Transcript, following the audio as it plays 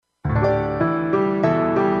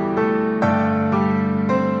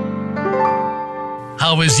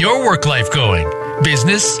How is your work life going?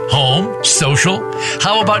 Business, home, social?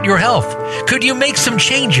 How about your health? Could you make some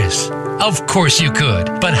changes? Of course you could,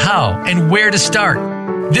 but how and where to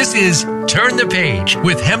start? This is Turn the Page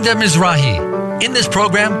with Hemda Mizrahi. In this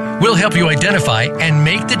program, we'll help you identify and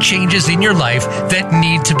make the changes in your life that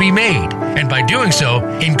need to be made. And by doing so,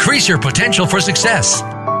 increase your potential for success.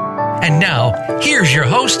 And now, here's your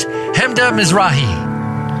host, Hemda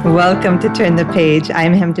Mizrahi. Welcome to Turn the Page.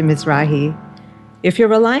 I'm Hemda Mizrahi. If you're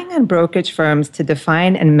relying on brokerage firms to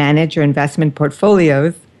define and manage your investment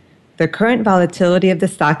portfolios, the current volatility of the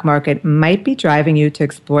stock market might be driving you to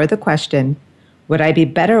explore the question, would I be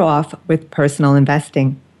better off with personal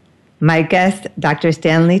investing? My guest, Dr.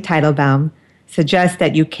 Stanley Teitelbaum, suggests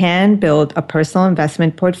that you can build a personal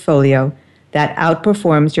investment portfolio that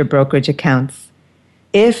outperforms your brokerage accounts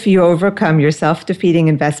if you overcome your self-defeating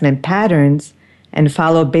investment patterns and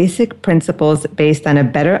follow basic principles based on a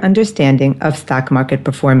better understanding of stock market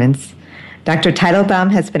performance. Dr.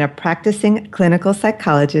 Teitelbaum has been a practicing clinical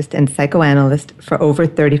psychologist and psychoanalyst for over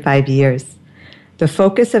 35 years. The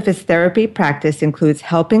focus of his therapy practice includes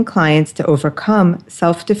helping clients to overcome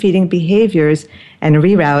self-defeating behaviors and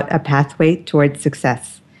reroute a pathway towards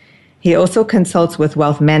success. He also consults with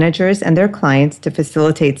wealth managers and their clients to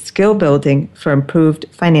facilitate skill building for improved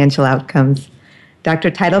financial outcomes.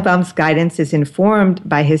 Dr. Teitelbaum's guidance is informed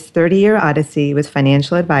by his 30-year odyssey with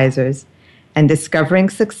financial advisors and discovering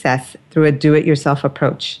success through a do-it-yourself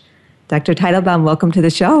approach. Dr. Teitelbaum, welcome to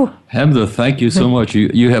the show. Hemda, thank you so much.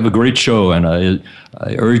 You have a great show, and I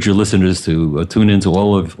urge your listeners to tune into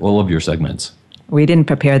all of your segments. We didn't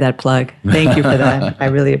prepare that plug. Thank you for that. I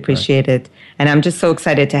really appreciate it. And I'm just so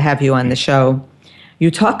excited to have you on the show. You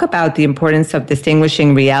talk about the importance of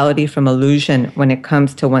distinguishing reality from illusion when it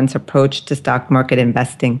comes to one's approach to stock market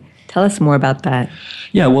investing. Tell us more about that.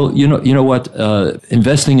 Yeah, well, you know what?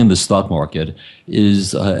 Investing in the stock market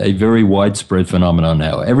is a very widespread phenomenon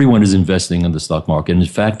now. Everyone is investing in the stock market. In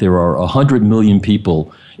fact, there are 100 million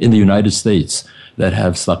people in the United States that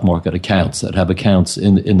have stock market accounts, that have accounts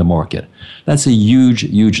in the market. That's a huge,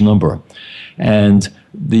 huge number. And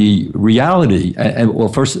the reality, well,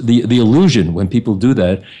 first, the illusion when people do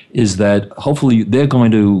that is that hopefully they're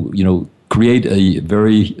going to, create a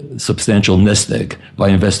very substantial nest egg by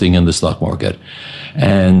investing in the stock market.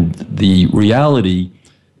 And the reality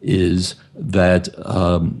is that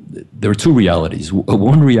there are two realities.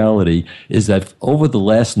 One reality is that over the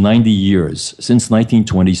last 90 years, since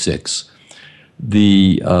 1926,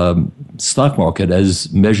 the stock market,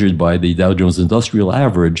 as measured by the Dow Jones Industrial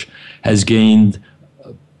Average, has gained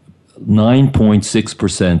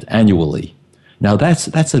 9.6% annually. Now that's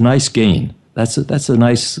a nice gain. That's a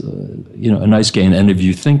nice a nice gain. And if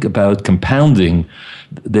you think about compounding,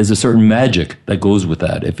 there's a certain magic that goes with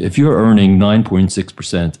that. If you're earning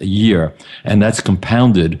 9.6% a year and that's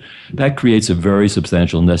compounded, that creates a very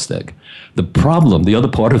substantial nest egg. The problem, the other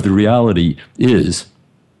part of the reality is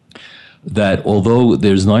that although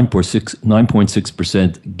there's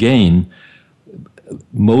 9.6% gain,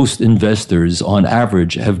 most investors on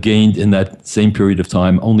average have gained in that same period of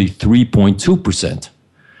time only 3.2%.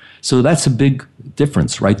 So that's a big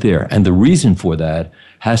difference right there. And the reason for that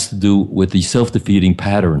has to do with the self-defeating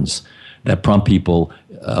patterns that prompt people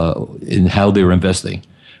in how they're investing,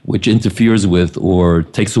 which interferes with or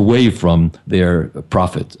takes away from their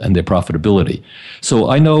profit and their profitability.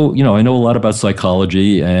 So I know a lot about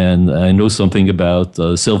psychology, and I know something about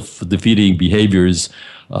self-defeating behaviors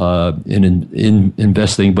in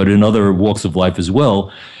investing, but in other walks of life as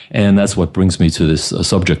well. And that's what brings me to this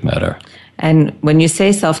subject matter. And when you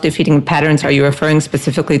say self-defeating patterns, are you referring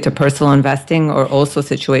specifically to personal investing or also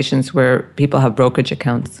situations where people have brokerage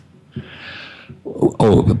accounts?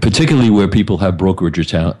 Oh, particularly where people have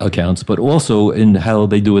brokerage accounts, but also in how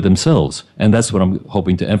they do it themselves. And that's what I'm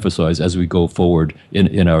hoping to emphasize as we go forward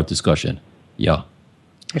in our discussion. Yeah.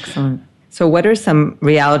 Excellent. So what are some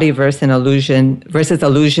reality versus illusion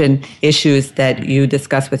issues that you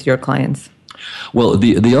discuss with your clients? Well,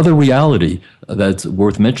 the other reality that's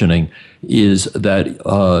worth mentioning is that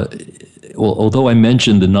although I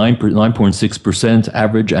mentioned the 9.6%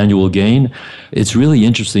 average annual gain, it's really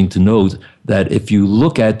interesting to note that if you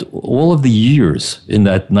look at all of the years in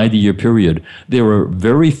that 90-year period, there are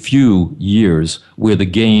very few years where the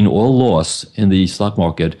gain or loss in the stock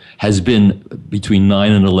market has been between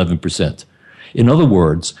 9 and 11%. In other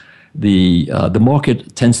words, the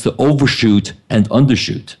market tends to overshoot and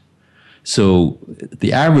undershoot. So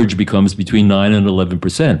the average becomes between 9 and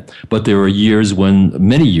 11%. But there are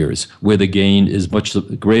many years, where the gain is much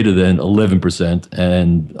greater than 11%,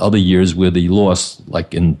 and other years where the loss,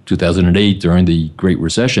 like in 2008 during the Great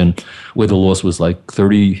Recession, where the loss was like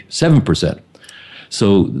 37%.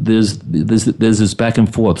 So there's this back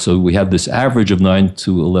and forth. So we have this average of 9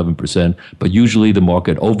 to 11%, but usually the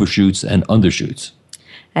market overshoots and undershoots.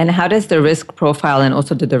 And how does the risk profile and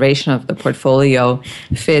also the duration of the portfolio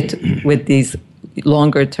fit with these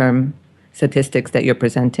longer term statistics that you're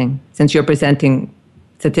presenting? Since you're presenting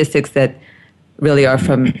statistics that really are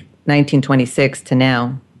from 1926 to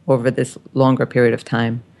now over this longer period of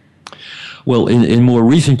time. Well, in more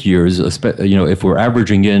recent years, if we're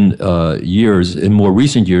averaging in years, in more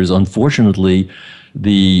recent years, unfortunately,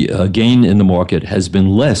 the gain in the market has been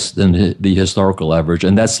less than the historical average,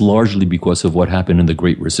 and that's largely because of what happened in the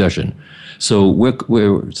Great Recession. So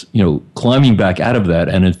we're climbing back out of that,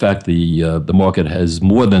 and in fact, the market has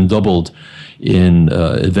more than doubled in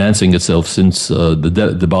advancing itself since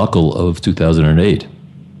the debacle of 2008.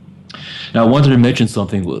 Now, I wanted to mention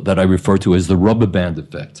something that I refer to as the rubber band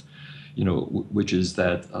effect, which is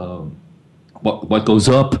that what goes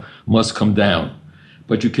up must come down.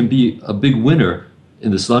 But you can be a big winner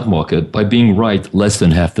in the stock market by being right less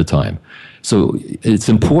than half the time. So it's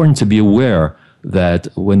important to be aware that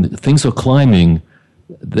when things are climbing,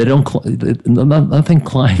 nothing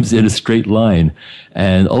climbs in a straight line.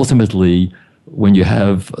 And ultimately, when you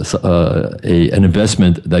have an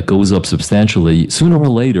investment that goes up substantially, sooner or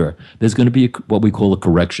later, there's going to be what we call a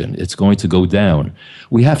correction. It's going to go down.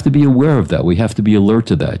 We have to be aware of that. We have to be alert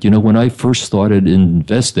to that. When I first started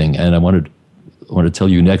investing, and I want to tell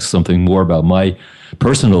you next something more about my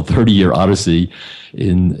personal 30-year odyssey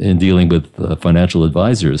in dealing with financial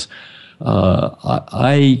advisors.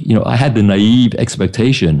 I had the naive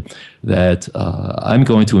expectation that I'm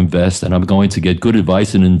going to invest and I'm going to get good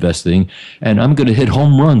advice in investing and I'm going to hit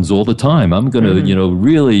home runs all the time. I'm going to,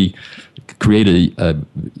 really create a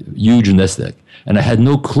huge nest egg. And I had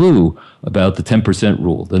no clue about the 10%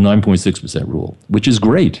 rule, the 9.6% rule, which is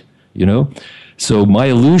great, So my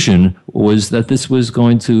illusion was that this was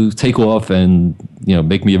going to take off and,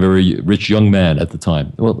 make me a very rich young man at the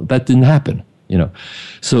time. Well, that didn't happen.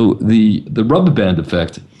 So the rubber band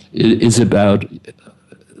effect is about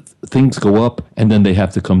things go up and then they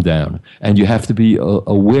have to come down, and you have to be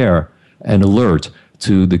aware and alert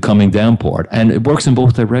to the coming down part, and it works in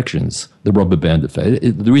both directions. The rubber band effect.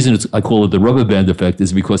 The reason I call it the rubber band effect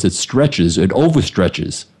is because it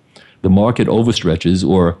overstretches. The market overstretches,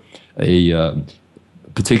 or a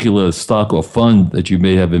particular stock or fund that you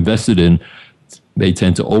may have invested in may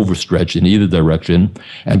tend to overstretch in either direction.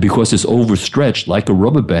 And because it's overstretched like a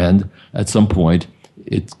rubber band, at some point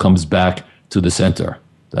it comes back to the center.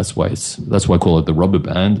 That's why I call it the rubber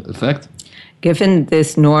band effect. Given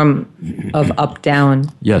this norm of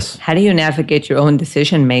up-down, yes, how do you navigate your own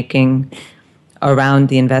decision-making around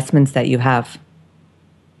the investments that you have?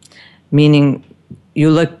 Meaning,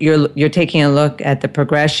 you're taking a look at the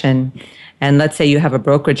progression, and let's say you have a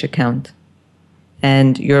brokerage account,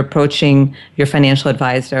 and you're approaching your financial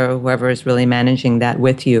advisor or whoever is really managing that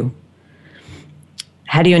with you.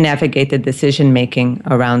 How do you navigate the decision-making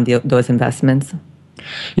around those investments?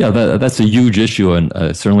 Yeah, that's a huge issue, and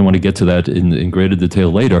I certainly want to get to that in greater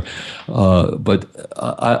detail later. But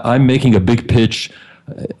I'm making a big pitch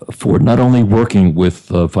for not only working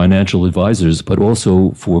with financial advisors, but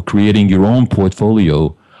also for creating your own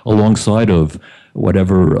portfolio alongside of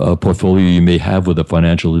whatever portfolio you may have with a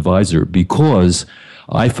financial advisor, because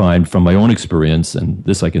I find from my own experience, and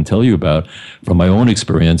this I can tell you about from my own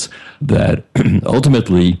experience, that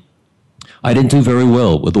ultimately I didn't do very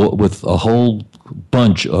well with a whole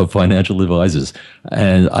bunch of financial advisors,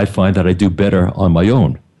 and I find that I do better on my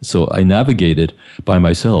own. So I navigate it by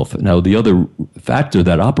myself. Now, the other factor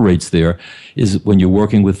that operates there is when you're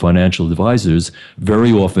working with financial advisors,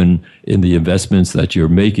 very often in the investments that you're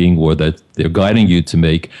making or that they're guiding you to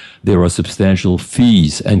make, there are substantial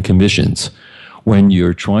fees and commissions. When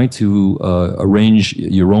you're trying to arrange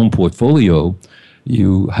your own portfolio,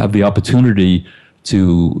 you have the opportunity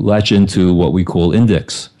to latch into what we call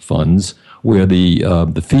index funds, where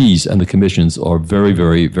the fees and the commissions are very,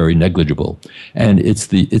 very, very negligible. And it's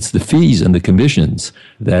the fees and the commissions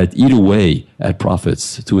that eat away at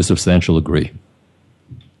profits to a substantial degree.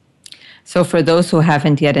 So for those who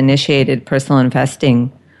haven't yet initiated personal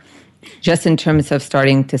investing, just in terms of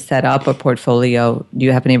starting to set up a portfolio, do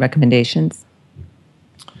you have any recommendations?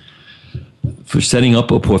 For setting up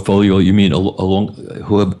a portfolio, you mean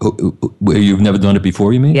where you've never done it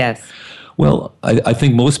before, you mean? Yes. Well, I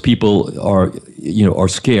think most people are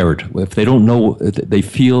scared. If they don't know, they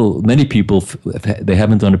feel, many people, if they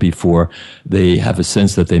haven't done it before, they have a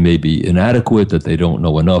sense that they may be inadequate, that they don't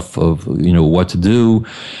know enough of, what to do.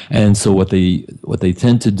 And so what they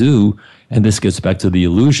tend to do, and this gets back to the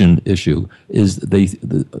illusion issue, is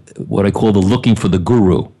what I call the looking for the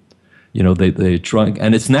guru. They try,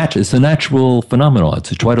 and it's natural. It's a natural phenomenon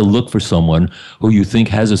to try to look for someone who you think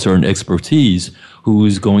has a certain expertise, who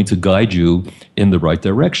is going to guide you in the right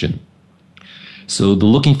direction. So the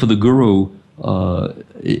looking for the guru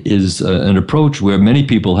is an approach where many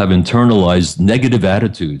people have internalized negative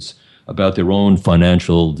attitudes about their own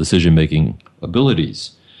financial decision-making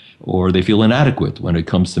abilities, or they feel inadequate when it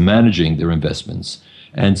comes to managing their investments.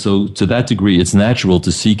 And so to that degree, it's natural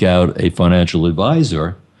to seek out a financial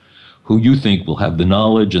advisor who you think will have the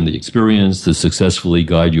knowledge and the experience to successfully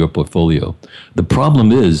guide your portfolio. The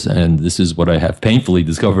problem is, and this is what I have painfully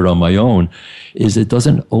discovered on my own, is it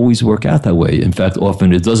doesn't always work out that way. In fact,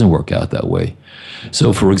 often it doesn't work out that way.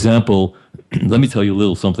 So, for example, let me tell you a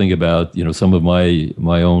little something about some of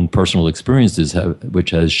my own personal experiences, which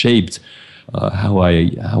has shaped how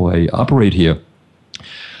I operate here.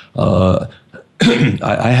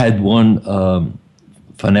 I had one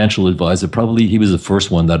financial advisor. Probably he was the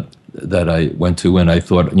first one that I went to, and I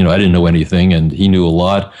thought, I didn't know anything, and he knew a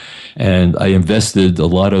lot, and I invested a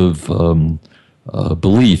lot of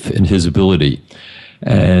belief in his ability.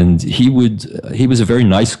 And he was a very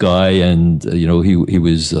nice guy, and he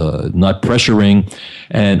was not pressuring,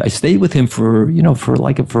 and I stayed with him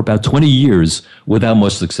for about 20 years without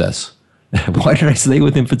much success. Why did I stay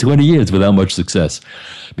with him for 20 years without much success?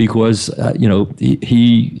 Because,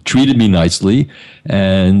 he treated me nicely,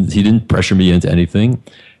 and he didn't pressure me into anything.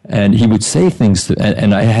 And he would say things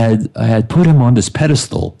and I had put him on this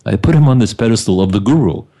pedestal. I put him on this pedestal of the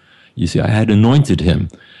guru. You see, I had anointed him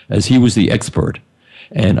as he was the expert.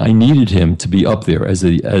 And I needed him to be up there as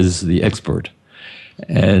the expert.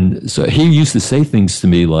 And so he used to say things to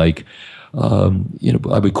me like,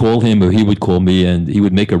 I would call him or he would call me, and he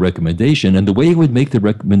would make a recommendation. And the way he would make the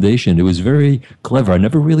recommendation, it was very clever. I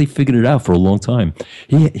never really figured it out for a long time.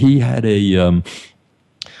 He had he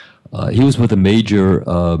was with a major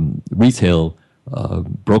retail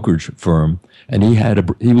brokerage firm, and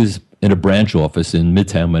he was in a branch office in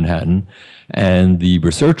Midtown Manhattan, and the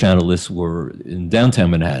research analysts were in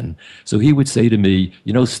downtown Manhattan. So he would say to me,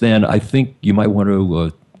 Stan, I think you might want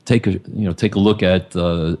to take a look at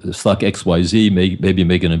stock XYZ, maybe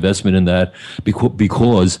make an investment in that,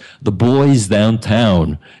 because the boys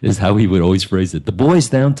downtown is how he would always phrase it. The boys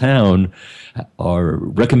downtown are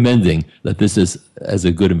recommending that this is as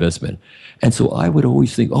a good investment. And so I would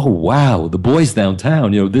always think, oh wow, the boys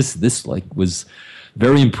downtown, this like was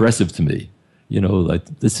very impressive to me. Like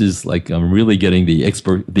this is like I'm really getting the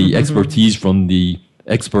expertise from the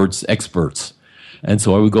experts. And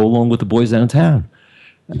so I would go along with the boys downtown.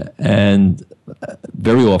 And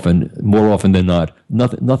very often, more often than not,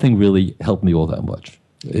 nothing really helped me all that much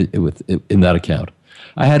in that account.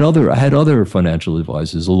 I had other financial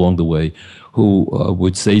advisors along the way who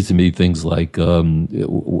would say to me things like, I'm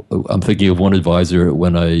thinking of one advisor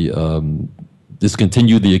when I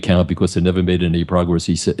discontinued the account because it never made any progress.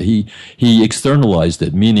 He said he externalized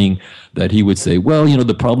it, meaning that he would say, well,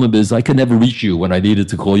 the problem is I could never reach you when I needed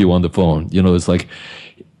to call you on the phone. It's like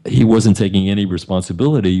he wasn't taking any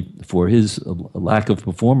responsibility for his lack of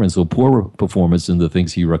performance or poor performance in the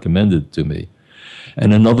things he recommended to me.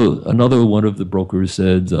 And another one of the brokers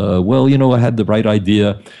said, well, I had the right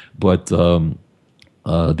idea, but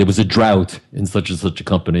there was a drought in such and such a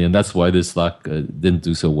company, and that's why this stock didn't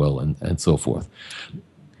do so well, and so forth.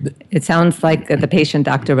 It sounds like the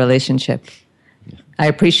patient-doctor relationship. I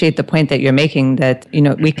appreciate the point that you're making that,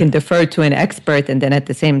 we can defer to an expert and then at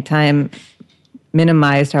the same time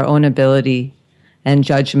minimize our own ability and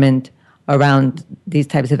judgment around these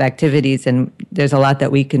types of activities. And there's a lot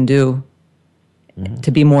that we can do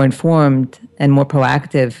to be more informed and more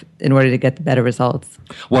proactive in order to get the better results.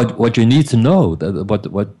 What you need to know,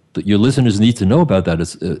 what your listeners need to know about that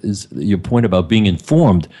is your point about being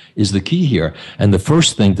informed is the key here. And the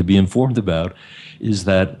first thing to be informed about is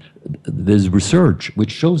that there's research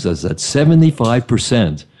which shows us that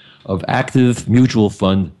 75% of active mutual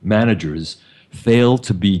fund managers fail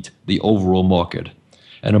to beat the overall market.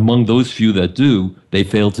 And among those few that do, they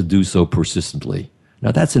fail to do so persistently.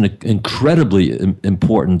 Now, that's an incredibly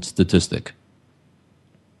important statistic.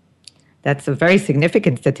 That's a very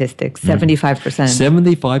significant statistic, 75%.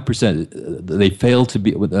 75%. They fail to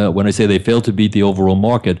beat, when I say they fail to beat the overall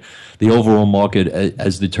market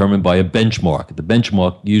as determined by a benchmark. The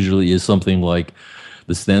benchmark usually is something like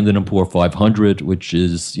the Standard & Poor 500, which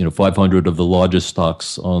is 500 of the largest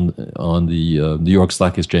stocks on the New York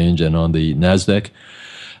Stock Exchange and on the NASDAQ.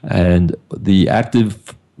 And the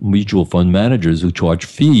active mutual fund managers who charge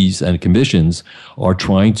fees and commissions are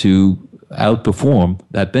trying to outperform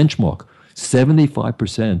that benchmark.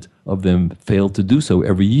 75% of them fail to do so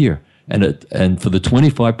every year. And for the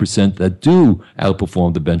 25% that do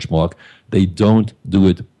outperform the benchmark, they don't do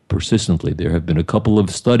it persistently. There have been a couple of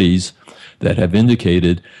studies that have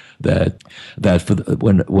indicated that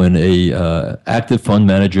when a active fund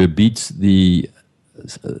manager beats the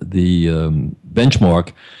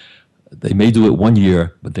benchmark, they may do it 1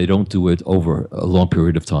 year, but they don't do it over a long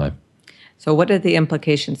period of time. So what are the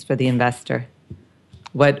implications for the investor?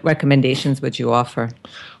 What recommendations would you offer?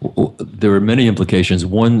 There are many implications.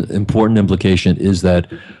 One important implication is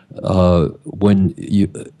that when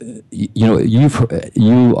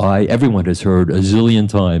everyone has heard a zillion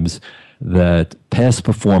times that past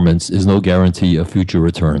performance is no guarantee of future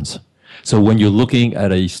returns. So when you're looking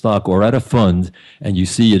at a stock or at a fund and you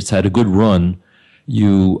see it's had a good run,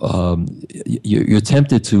 you're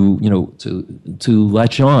tempted to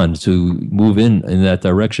latch on, to move in that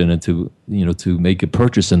direction, and to make a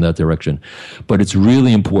purchase in that direction. But it's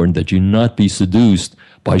really important that you not be seduced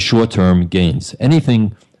by short-term gains. Any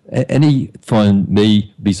fund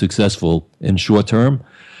may be successful in short term,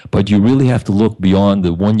 but you really have to look beyond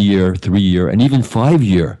the 1 year, 3 year, and even 5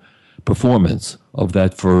 year performance of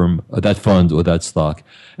that firm, or that fund, or that stock.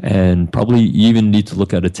 And probably you even need to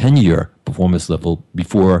look at a 10-year performance level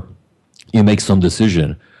before you make some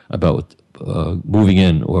decision about moving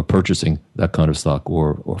in or purchasing that kind of stock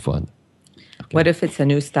or fund. Okay. What if it's a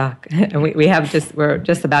new stock? And we're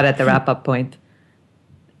just about at the wrap-up point.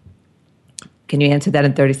 Can you answer that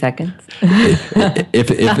in 30 seconds?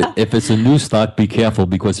 If it's a new stock, be careful,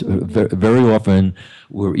 because very often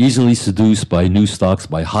we're easily seduced by new stocks,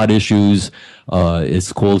 by hot issues.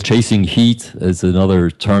 It's called chasing heat. It's another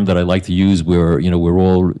term that I like to use, where we're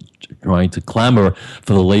all trying to clamor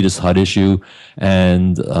for the latest hot issue,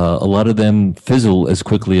 and a lot of them fizzle as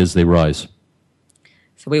quickly as they rise.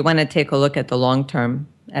 So we want to take a look at the long term.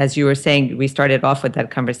 As you were saying, we started off with that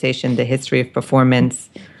conversation, the history of performance,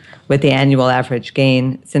 with the annual average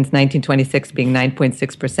gain since 1926 being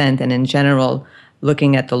 9.6%, and in general,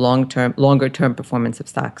 looking at the longer-term performance of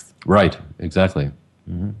stocks. Right, exactly.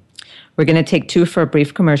 Mm-hmm. We're going to take two for a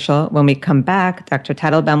brief commercial. When we come back, Dr.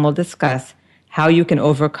 Teitelbaum will discuss how you can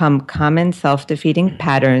overcome common self-defeating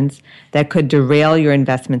patterns that could derail your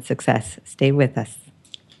investment success. Stay with us.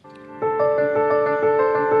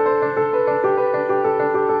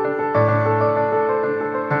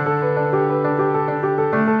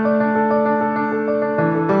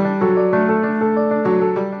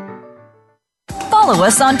 Follow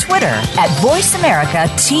us on Twitter at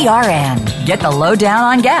VoiceAmericaTRN. Get the lowdown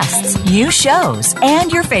on guests, new shows,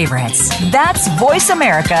 and your favorites. That's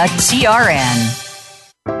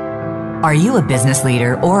VoiceAmericaTRN. Are you a business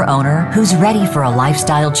leader or owner who's ready for a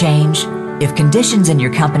lifestyle change? If conditions in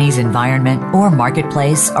your company's environment or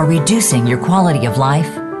marketplace are reducing your quality of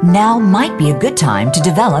life, now might be a good time to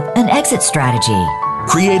develop an exit strategy.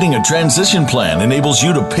 Creating a transition plan enables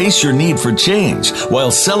you to pace your need for change while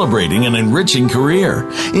celebrating an enriching career.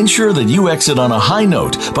 Ensure that you exit on a high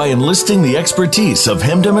note by enlisting the expertise of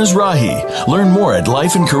Hemda Mizrahi. Learn more at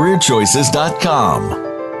lifeandcareerchoices.com.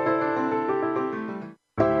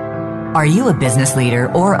 Are you a business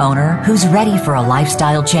leader or owner who's ready for a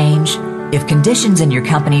lifestyle change? If conditions in your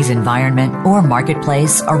company's environment or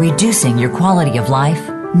marketplace are reducing your quality of life,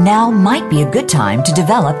 now might be a good time to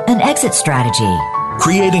develop an exit strategy.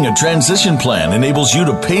 Creating a transition plan enables you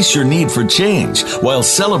to pace your need for change while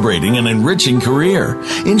celebrating an enriching career.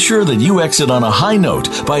 Ensure that you exit on a high note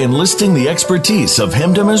by enlisting the expertise of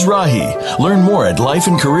Hemda Mizrahi. Learn more at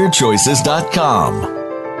lifeandcareerchoices.com.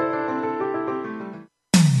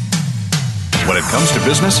 When it comes to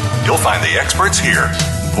business, you'll find the experts here.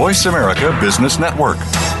 Voice America Business Network.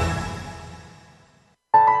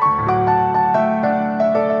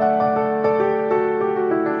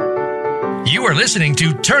 You are listening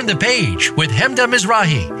to Turn the Page with Hemda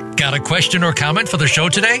Mizrahi. Got a question or comment for the show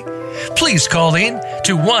today? Please call in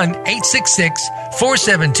to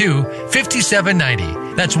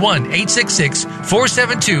 1-866-472-5790. That's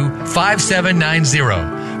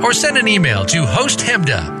 1-866-472-5790. Or send an email to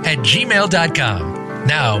hosthemda@gmail.com.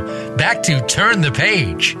 Now, back to Turn the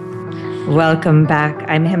Page. Welcome back.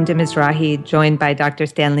 I'm Hemda Mizrahi, joined by Dr.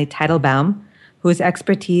 Stanley Teitelbaum, whose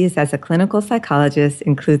expertise as a clinical psychologist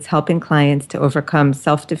includes helping clients to overcome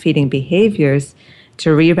self-defeating behaviors to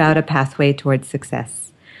reroute a pathway towards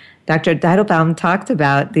success. Dr. Teitelbaum talked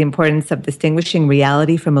about the importance of distinguishing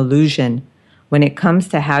reality from illusion when it comes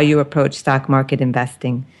to how you approach stock market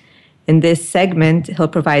investing. In this segment, he'll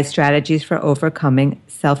provide strategies for overcoming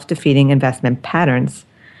self-defeating investment patterns.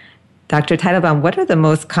 Dr. Teitelbaum, what are the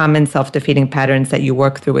most common self-defeating patterns that you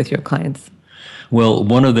work through with your clients? Well,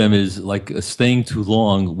 one of them is like staying too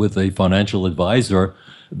long with a financial advisor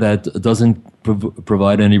that doesn't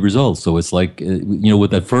provide any results. So it's like,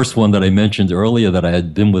 with that first one that I mentioned earlier that I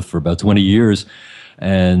had been with for about 20 years,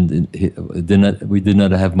 and we did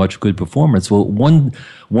not have much good performance. Well,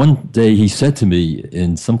 one day he said to me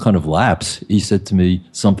in some kind of lapse, he said to me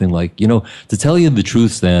something like, to tell you the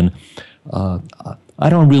truth, Stan, I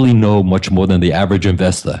don't really know much more than the average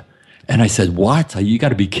investor. And I said, what? You got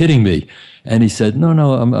to be kidding me. And he said,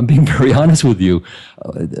 no, I'm being very honest with you.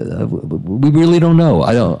 We really don't know.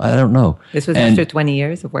 I don't know. This was after 20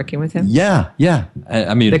 years of working with him? Yeah.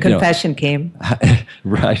 I mean, the confession came.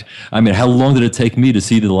 Right. I mean, how long did it take me to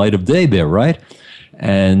see the light of day there, right?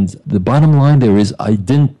 And the bottom line there is I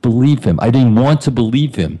didn't believe him. I didn't want to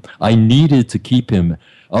believe him. I needed to keep him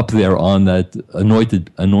up there on that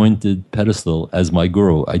anointed pedestal as my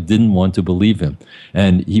guru. I didn't want to believe him.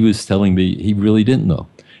 And he was telling me he really didn't know.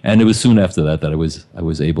 And it was soon after that I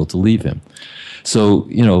was able to leave him. So,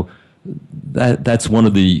 that's one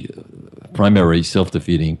of the primary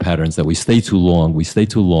self-defeating patterns, that we stay too long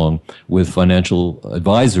with financial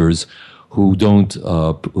advisors who don't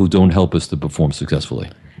help us to perform successfully.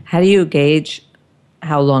 How do you gauge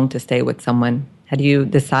how long to stay with someone? How do you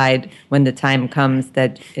decide when the time comes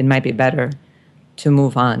that it might be better to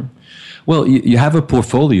move on? Well, you have a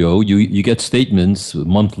portfolio. You get statements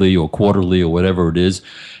monthly or quarterly or whatever it is,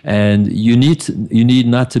 and you need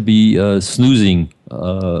not to be snoozing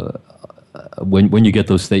when you get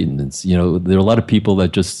those statements. There are a lot of people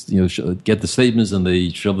that just get the statements and they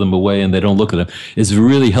shove them away and they don't look at them. It's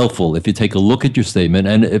really helpful if you take a look at your statement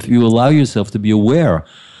and if you allow yourself to be aware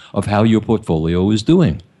of how your portfolio is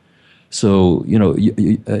doing. So,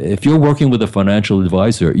 if you're working with a financial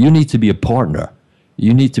advisor, you need to be a partner.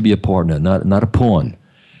 You need to be a partner, not a pawn.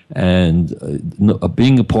 And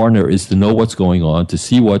being a partner is to know what's going on, to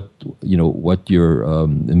see what your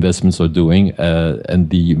investments are doing, and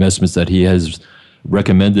the investments that he has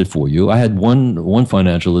recommended for you. I had one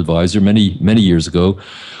financial advisor many years ago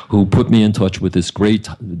who put me in touch with this great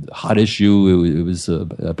hot issue. It was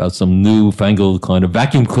about some new-fangled kind of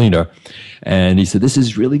vacuum cleaner, and he said, "This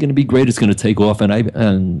is really going to be great. It's going to take off." And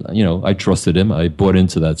I trusted him. I bought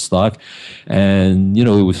into that stock, and it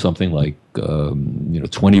was something like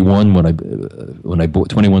 21 when I bought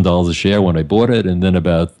 $21 a share when I bought it, and then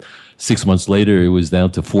about 6 months later, it was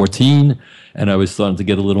down to 14, and I was starting to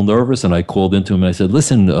get a little nervous, and I called into him and I said,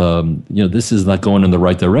 "Listen, this is not going in the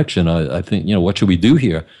right direction. I think, what should we do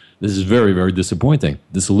here? This is very, very disappointing,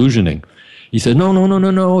 disillusioning." He said,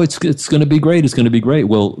 No, it's going to be great. It's going to be great.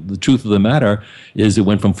 Well, the truth of the matter is it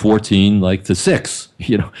went from 14 to 6,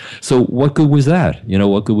 So what good was that?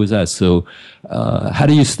 What good was that? So how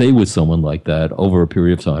do you stay with someone like that over a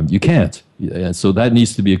period of time? You can't. And so that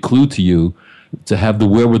needs to be a clue to you to have the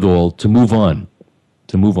wherewithal to move on.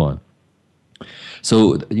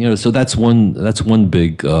 So so that's one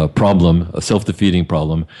big problem, a self-defeating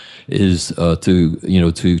problem, is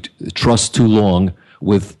to trust too long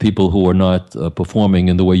with people who are not performing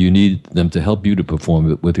in the way you need them to help you to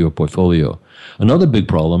perform with your portfolio. Another big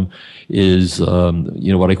problem is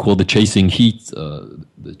what I call the chasing heat,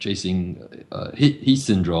 heat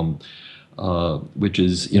syndrome, which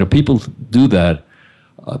is people do that.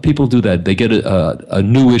 They get a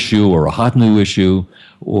new issue or a hot new issue,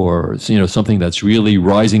 or something that's really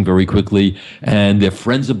rising very quickly, and their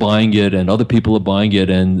friends are buying it, and other people are buying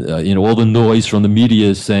it, and all the noise from the media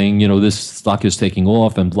is saying this stock is taking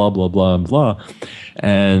off, and blah blah blah and blah,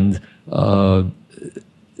 and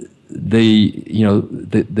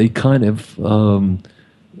they kind of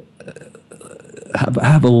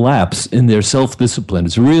have a lapse in their self-discipline.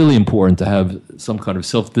 It's really important to have some kind of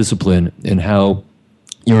self-discipline in how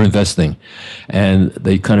you're investing, and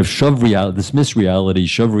they kind of dismiss reality,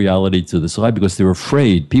 shove reality to the side because they're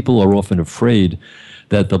afraid. People are often afraid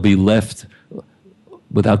that they'll be left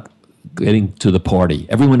without getting to the party.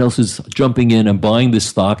 Everyone else is jumping in and buying this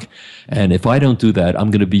stock, and if I don't do that,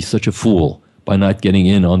 I'm going to be such a fool by not getting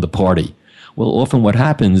in on the party. Well, often what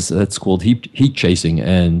happens, that's called heat chasing,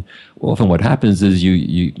 and often what happens is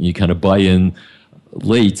you kind of buy in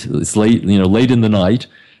late. It's late, late in the night.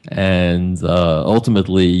 And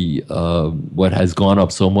ultimately, what has gone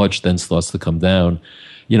up so much then starts to come down.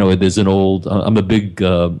 There's I'm a big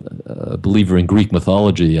believer in Greek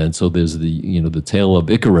mythology, and so there's the tale of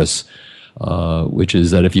Icarus, which is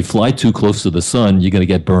that if you fly too close to the sun, you're going to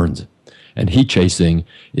get burned. And heat chasing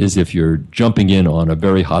is if you're jumping in on a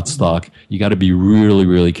very hot stock, you got to be really,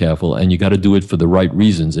 really careful, and you got to do it for the right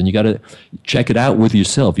reasons, and you got to check it out with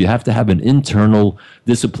yourself. You have to have an internal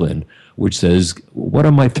discipline which says, what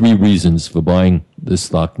are my 3 reasons for buying this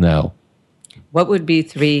stock now? What would be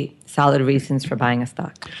 3 solid reasons for buying a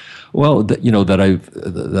stock? Well,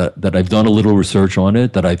 that I've done a little research on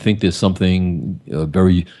it. That I think there's something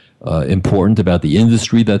very important about the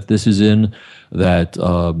industry that this is in. That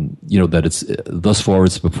that it's thus far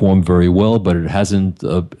it's performed very well, but it hasn't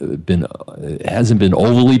been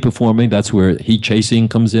overly performing. That's where heat chasing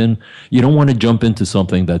comes in. You don't want to jump into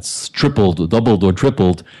something that's doubled or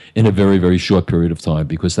tripled in a very, very short period of time,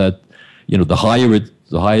 because that the higher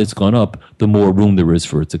it's gone up, the more room there is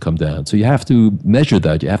for it to come down. So you have to measure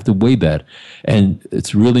that. You have to weigh that. And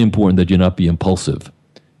it's really important that you not be impulsive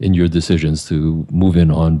in your decisions to move in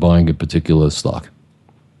on buying a particular stock.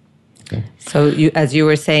 Okay. So as you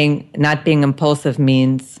were saying, not being impulsive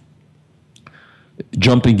means?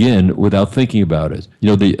 Jumping in without thinking about it.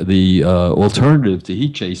 The alternative to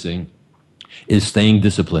heat chasing is staying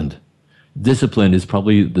disciplined. Discipline is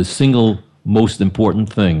probably the single most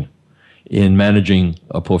important thing in managing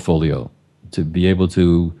a portfolio, to be able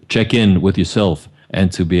to check in with yourself and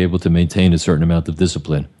to be able to maintain a certain amount of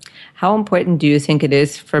discipline. How important do you think it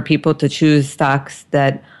is for people to choose stocks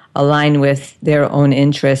that align with their own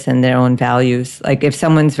interests and their own values? Like if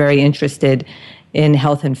someone's very interested in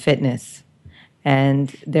health and fitness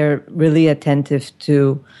and they're really attentive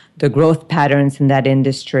to the growth patterns in that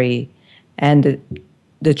industry and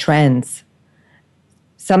the trends,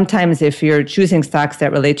 sometimes if you're choosing stocks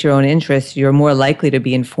that relate to your own interests, you're more likely to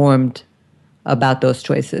be informed about those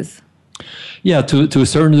choices. Yeah, to a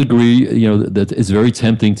certain degree, that it's very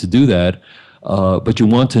tempting to do that, but you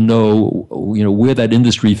want to know, where that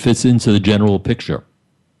industry fits into the general picture.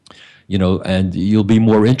 And you'll be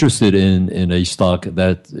more interested in a stock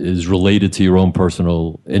that is related to your own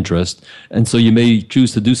personal interest, and so you may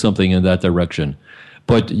choose to do something in that direction.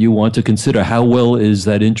 But you want to consider how well is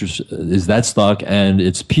that stock and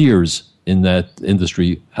its peers in that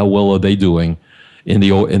industry, how well are they doing in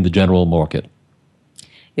the general market?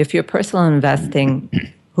 If you're personal investing,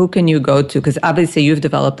 who can you go to? Because obviously you've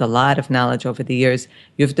developed a lot of knowledge over the years.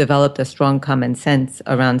 You've developed a strong common sense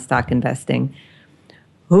around stock investing.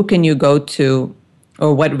 Who can you go to,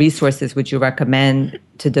 or what resources would you recommend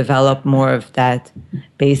to develop more of that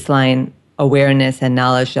baseline awareness and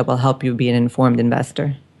knowledge that will help you be an informed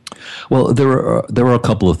investor? Well, there are a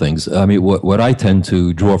couple of things. I mean, what I tend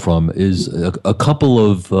to draw from is a couple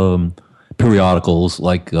of periodicals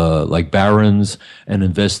like Barron's and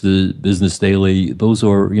Invest the Business Daily. Those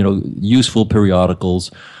are useful periodicals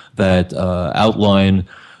that outline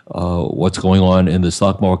what's going on in the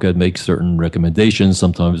stock market, make certain recommendations,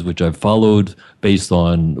 sometimes which I've followed based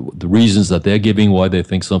on the reasons that they're giving why they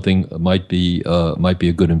think something might be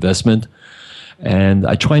a good investment. And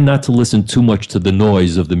I try not to listen too much to the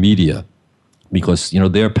noise of the media, because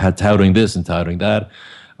they're touting this and touting that.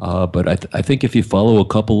 But I think if you follow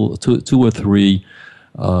two or three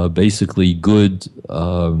basically good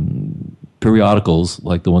periodicals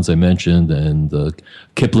like the ones I mentioned, and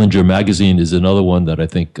Kiplinger magazine is another one that I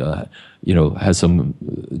think has some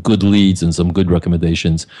good leads and some good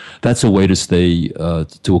recommendations. That's a way to stay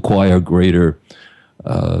to acquire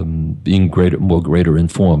being more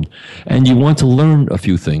informed. And you want to learn a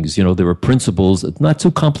few things. There are principles. It's not too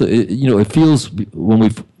complicated. It feels, when we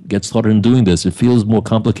get started in doing this, it feels more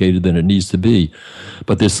complicated than it needs to be.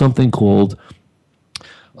 But there's something called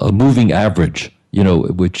a moving average,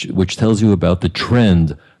 which tells you about the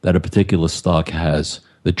trend that a particular stock has,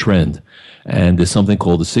 the trend. And there's something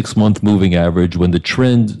called the 6-month moving average. When the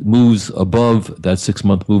trend moves above that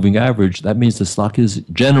 6-month moving average, that means the stock is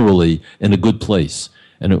generally in a good place.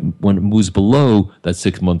 And when it moves below that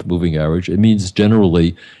 6-month moving average, it means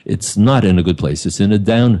generally it's not in a good place. It's in a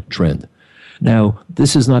downtrend. Now,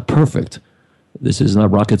 this is not perfect. This is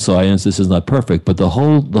not rocket science. This is not perfect. But the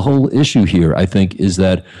whole issue here, I think, is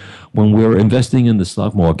that when we're investing in the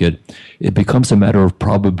stock market, it becomes a matter of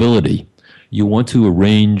probability. You want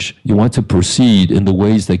to proceed in the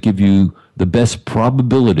ways that give you the best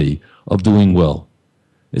probability of doing well.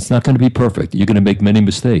 It's not going to be perfect. You're going to make many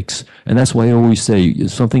mistakes. And that's why I always say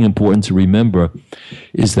something important to remember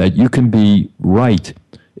is that you can be right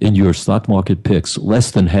in your stock market picks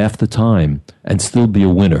less than half the time and still be a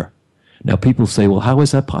winner. Now, people say, well, how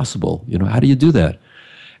is that possible? How do you do that?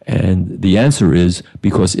 And the answer is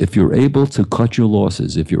because if you're able to cut your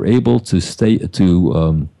losses, if you're able to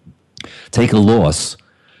take a loss,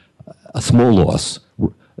 a small loss,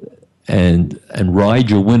 and ride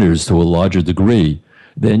your winners to a larger degree,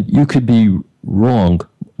 then you could be wrong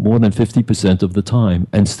more than 50% of the time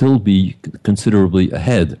and still be considerably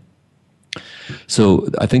ahead. So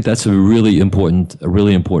I think that's a really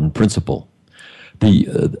important principle.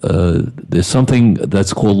 There's something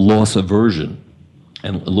that's called loss aversion.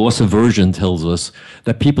 And loss aversion tells us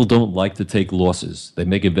that people don't like to take losses. They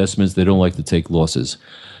make investments, they don't like to take losses.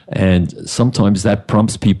 And sometimes that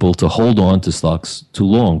prompts people to hold on to stocks too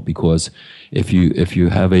long, because if you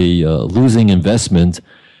have a losing investment,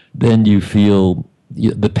 then you feel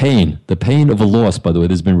the pain of a loss. By the way,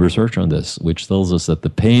 there's been research on this, which tells us that the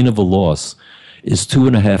pain of a loss is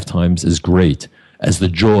 2.5 times as great as the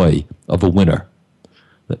joy of a winner.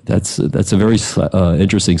 That's a very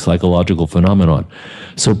interesting psychological phenomenon.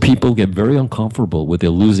 So people get very uncomfortable with their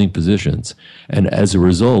losing positions, and as a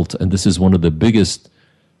result, and this is one of the biggest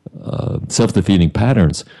self-defeating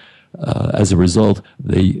patterns, as a result,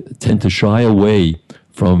 they tend to shy away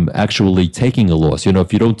from actually taking a loss.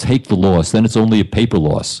 If you don't take the loss, then it's only a paper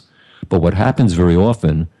loss. But what happens very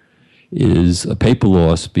often is a paper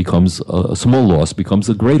loss becomes a small loss, becomes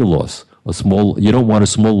a greater loss. You don't want a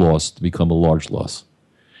small loss to become a large loss.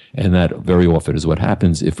 And that very often is what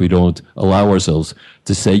happens if we don't allow ourselves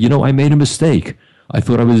to say, I made a mistake. I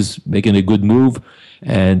thought I was making a good move,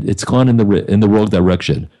 and it's gone in the wrong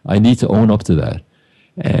direction. I need to own up to that.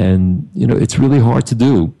 And, it's really hard to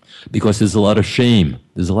do because there's a lot of shame.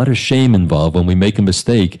 There's a lot of shame involved when we make a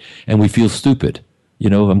mistake and we feel stupid. I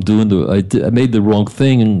made the wrong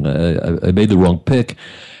thing, and I made the wrong pick.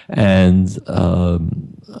 And,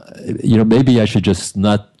 maybe I should just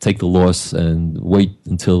not take the loss and wait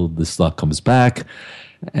until the stock comes back.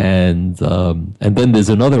 And then there's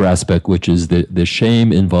another aspect, which is the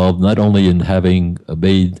shame involved not only in having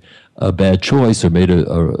made a bad choice or made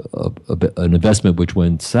an investment which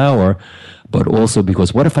went sour, but also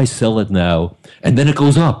because what if I sell it now and then it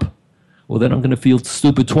goes up? Well, then I'm going to feel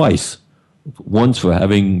stupid twice. Once for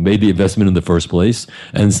having made the investment in the first place,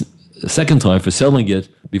 and second time for selling it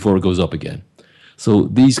before it goes up again. So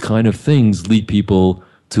these kind of things lead people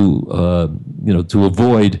to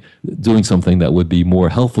avoid doing something that would be more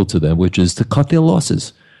helpful to them, which is to cut their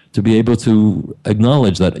losses, to be able to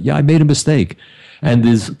acknowledge that, I made a mistake. And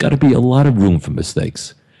there's got to be a lot of room for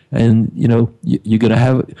mistakes. And, you could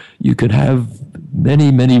have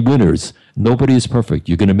many, many winners. Nobody is perfect.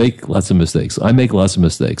 You're going to make lots of mistakes. I make lots of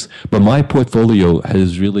mistakes. But my portfolio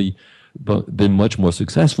has really been much more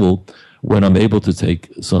successful when I'm able to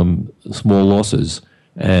take some small losses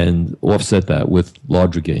and offset that with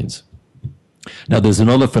larger gains. Now, there's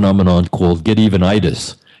another phenomenon called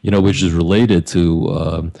get-evenitis, which is related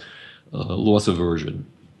to loss aversion.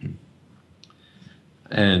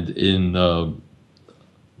 And in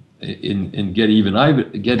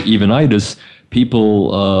get-evenitis,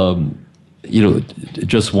 people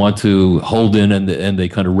just want to hold in, and they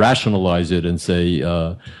kind of rationalize it and say,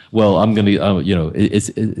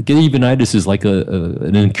 get-evenitis is like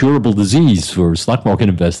an incurable disease for stock market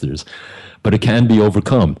investors, but it can be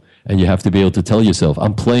overcome. And you have to be able to tell yourself,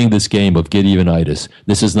 I'm playing this game of get-evenitis.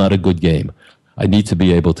 This is not a good game. I need to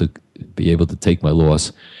be able to take my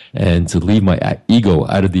loss and to leave my ego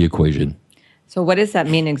out of the equation. So what does that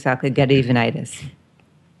mean exactly, get-evenitis?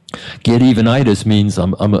 Get-evenitis means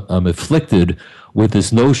I'm afflicted with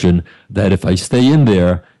this notion that if I stay in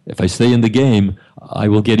there, if I stay in the game, I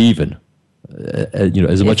will get even.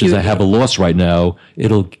 As much as I have a loss right now,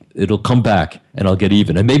 it'll come back and I'll get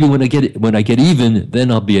even. And maybe when I get even,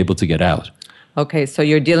 then I'll be able to get out. Okay, so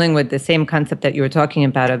you're dealing with the same concept that you were talking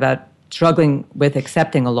about struggling with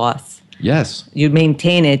accepting a loss. Yes. You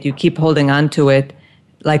maintain it, you keep holding on to it,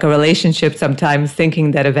 like a relationship sometimes,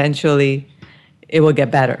 thinking that eventually it will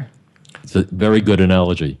get better. It's a very good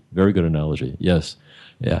analogy. Very good analogy. Yes.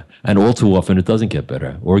 Yeah. And all too often it doesn't get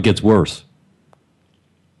better, or it gets worse.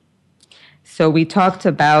 So we talked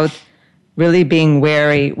about really being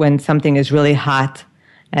wary when something is really hot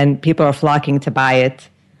and people are flocking to buy it,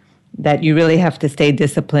 that you really have to stay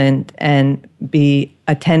disciplined and be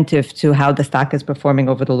attentive to how the stock is performing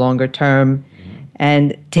over the longer term,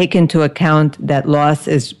 and take into account that loss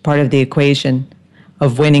is part of the equation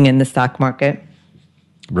of winning in the stock market.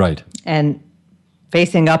 Right. And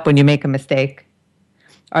facing up when you make a mistake.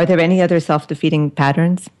 Are there any other self-defeating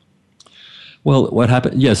patterns? Well, what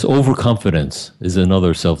happened? Yes, overconfidence is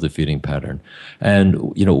another self-defeating pattern.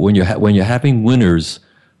 And when you're having winners,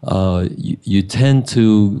 you tend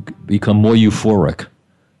to become more euphoric,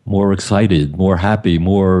 more excited, more happy,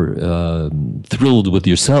 more thrilled with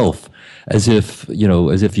yourself, as if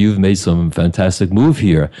you've made some fantastic move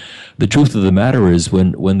here. The truth of the matter is,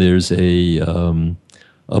 when there's a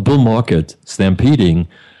bull market stampeding,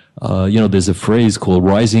 there's a phrase called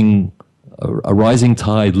a rising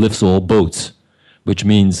tide lifts all boats, which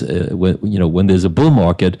means when there's a bull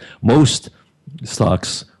market, most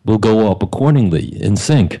stocks will go up accordingly in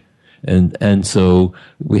sync. And so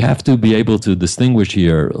we have to be able to distinguish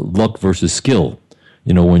here luck versus skill.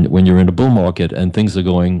 When you're in a bull market and things are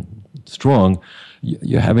going strong,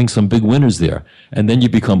 you're having some big winners there. And then you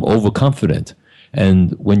become overconfident.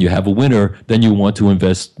 And when you have a winner, then you want to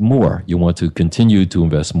invest more. You want to continue to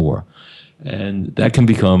invest more. And that can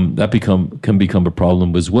become a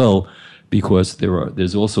problem as well, because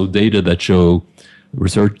there's also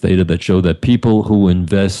research data that show that people who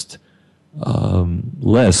invest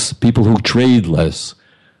less, people who trade less,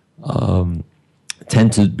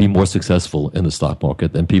 tend to be more successful in the stock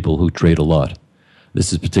market than people who trade a lot.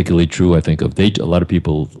 This is particularly true, I think, a lot of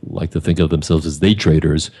people like to think of themselves as day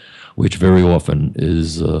traders, which very often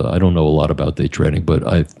is, I don't know a lot about day trading, but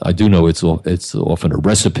I do know it's often a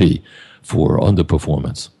recipe for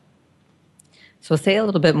underperformance. So say a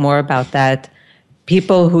little bit more about that.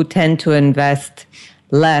 People who tend to invest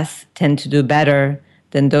less tend to do better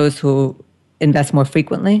than those who invest more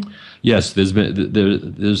frequently? Yes,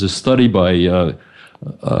 there's a study by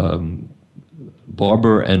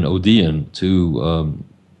Barber and Odean, two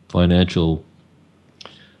financial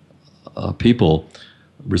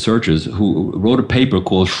researchers, who wrote a paper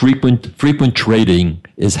called Frequent Trading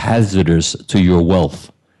is Hazardous to Your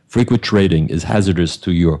Wealth. Frequent trading is hazardous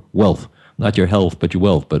to your wealth. Not your health, but your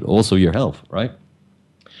wealth, but also your health, right?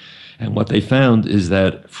 And what they found is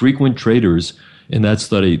that frequent traders in that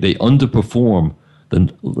study, they underperform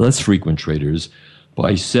the less frequent traders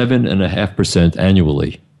by 7.5%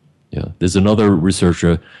 annually. Yeah. There's another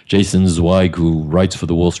researcher, Jason Zweig, who writes for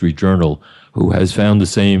the Wall Street Journal, who's done the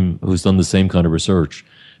same kind of research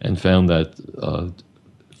and found that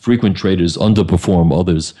frequent traders underperform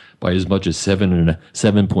others by as much as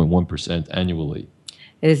 7.1% annually.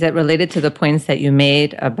 Is that related to the points that you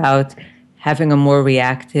made about having a more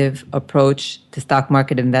reactive approach to stock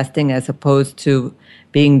market investing as opposed to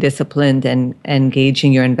being disciplined and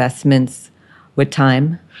engaging your investments with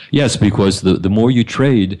time? Yes, because the more you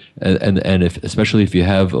trade, and especially if you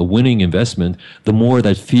have a winning investment, the more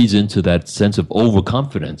that feeds into that sense of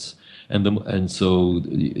overconfidence. And so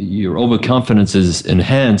your overconfidence is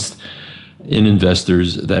enhanced in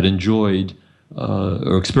investors that enjoyed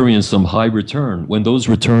or experienced some high return when those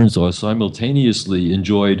returns are simultaneously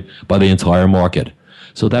enjoyed by the entire market.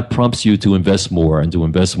 So that prompts you to invest more, and then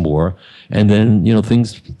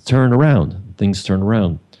things turn around.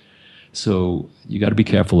 So you got to be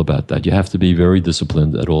careful about that. You have to be very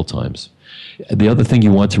disciplined at all times. The other thing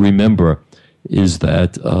you want to remember is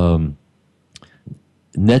that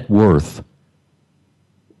net worth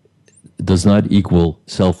does not equal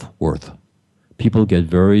self-worth. People get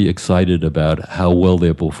very excited about how well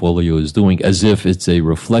their portfolio is doing, as if it's a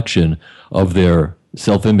reflection of their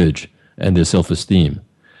self-image and their self-esteem.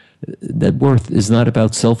 Net worth is not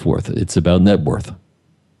about self-worth. It's about net worth.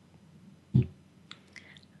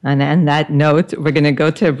 And on that note, we're going to go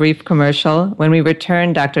to a brief commercial. When we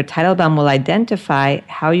return, Dr. Teitelbaum will identify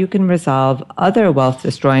how you can resolve other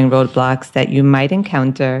wealth-destroying roadblocks that you might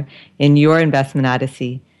encounter in your investment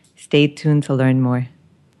odyssey. Stay tuned to learn more.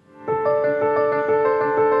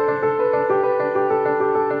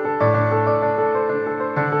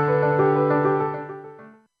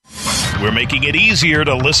 We're making it easier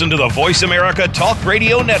to listen to the Voice America Talk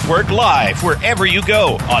Radio Network live wherever you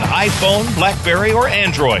go on iPhone, BlackBerry, or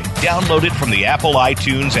Android. Download it from the Apple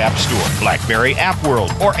iTunes App Store, BlackBerry App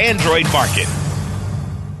World, or Android Market.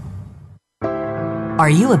 Are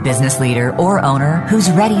you a business leader or owner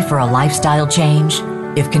who's ready for a lifestyle change?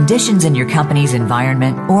 If conditions in your company's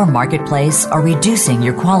environment or marketplace are reducing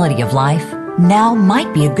your quality of life, now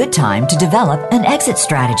might be a good time to develop an exit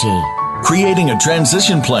strategy. Creating a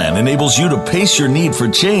transition plan enables you to pace your need for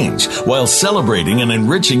change while celebrating an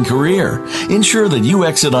enriching career. Ensure that you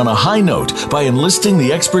exit on a high note by enlisting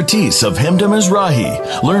the expertise of Hemda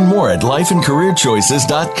Mizrahi. Learn more at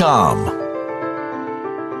lifeandcareerchoices.com.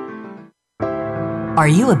 Are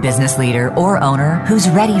you a business leader or owner who's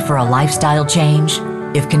ready for a lifestyle change?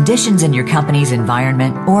 If conditions in your company's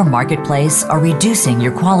environment or marketplace are reducing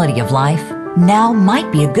your quality of life, now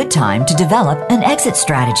might be a good time to develop an exit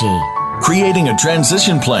strategy. Creating a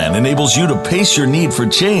transition plan enables you to pace your need for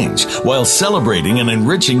change while celebrating an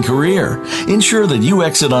enriching career. Ensure that you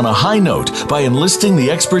exit on a high note by enlisting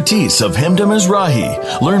the expertise of Hemda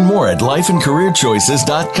Mizrahi. Learn more at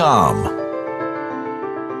lifeandcareerchoices.com.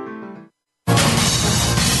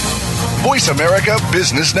 Voice America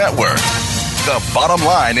Business Network, the bottom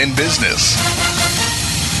line in business.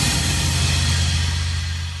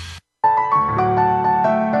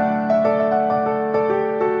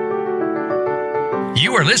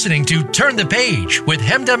 You are listening to Turn the Page with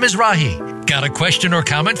Hemda Mizrahi. Got a question or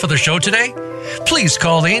comment for the show today? Please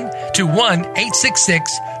call in to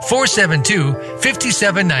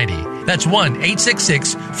 1-866-472-5790. That's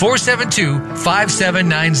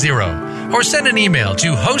 1-866-472-5790. Or send an email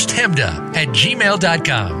to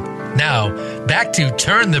hosthemda@gmail.com. Now, back to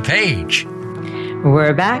Turn the Page.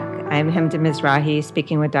 We're back. I'm Hemda Mizrahi,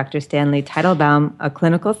 speaking with Dr. Stanley Teitelbaum, a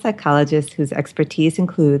clinical psychologist whose expertise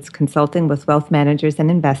includes consulting with wealth managers and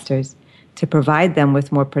investors to provide them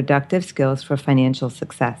with more productive skills for financial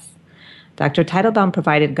success. Dr. Teitelbaum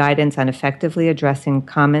provided guidance on effectively addressing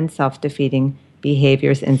common self-defeating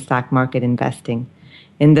behaviors in stock market investing.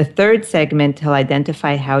 In the third segment, he'll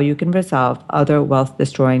identify how you can resolve other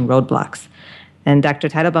wealth-destroying roadblocks. And Dr.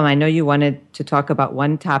 Teitelbaum, I know you wanted to talk about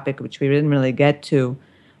one topic which we didn't really get to,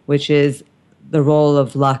 which is the role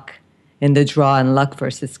of luck in the draw and luck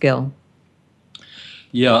versus skill.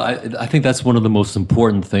 Yeah, I think that's one of the most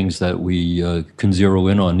important things that we can zero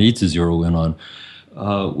in on, need to zero in on,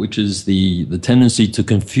 which is the tendency to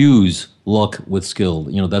confuse luck with skill.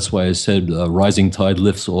 You know, that's why I said rising tide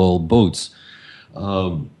lifts all boats.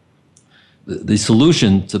 The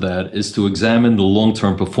solution to that is to examine the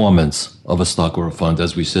long-term performance of a stock or a fund,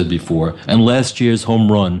 as we said before, and last year's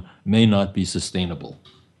home run may not be sustainable.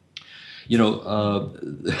 You know,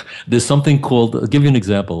 there's something called, I'll give you an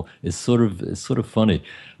example. It's sort of funny.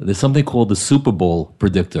 There's something called the Super Bowl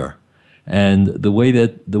predictor. And the way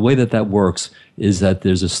that works is that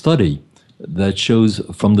there's a study that shows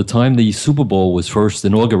from the time the Super Bowl was first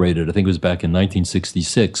inaugurated, I think it was back in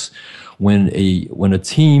 1966, when a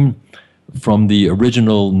team from the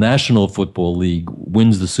original National Football League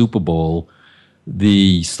wins the Super Bowl,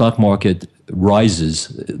 the stock market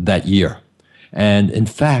rises that year. And in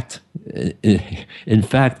fact, in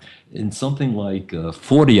something like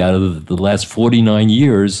 40 out of the last 49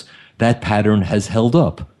 years, that pattern has held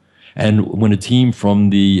up. And when a team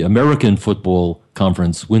from the American Football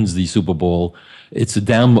Conference wins the Super Bowl, it's a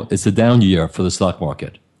down year for the stock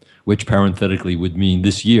market, which parenthetically would mean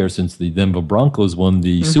this year, since the Denver Broncos won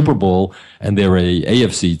the Super Bowl and they're a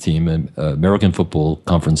AFC team, an American Football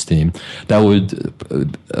Conference team, that would,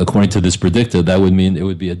 according to this predictor, that would mean it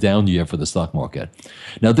would be a down year for the stock market.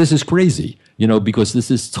 Now, this is crazy, you know, because this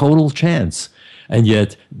is total chance, and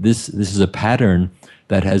yet this is a pattern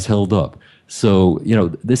that has held up. So, you know,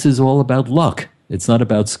 this is all about luck. It's not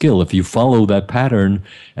about skill. If you follow that pattern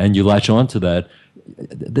and you latch on to that,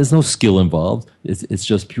 there's no skill involved. It's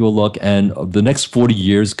just pure luck, and the next 40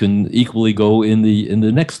 years can equally go in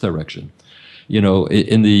the next direction. You know,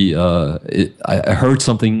 I heard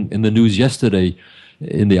something in the news yesterday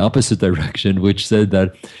in the opposite direction, which said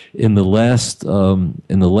that in the last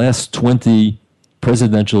 20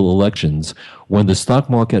 presidential elections, when the stock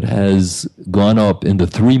market has gone up in the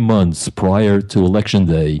 3 months prior to election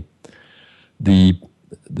day, the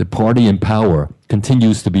party in power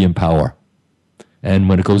continues to be in power. And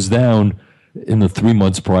when it goes down in the 3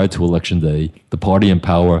 months prior to election day, the party in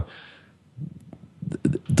power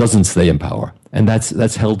doesn't stay in power. And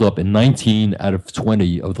that's held up in 19 out of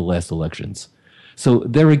 20 of the last elections. So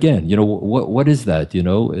there again, you know, what is that? You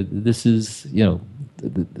know, this is, you know,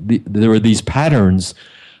 there are these patterns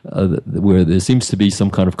where there seems to be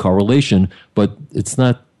some kind of correlation, but it's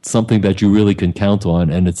not something that you really can count on,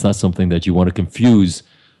 and it's not something that you want to confuse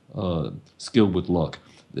skill with luck.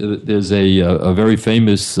 There's a very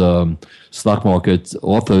famous stock market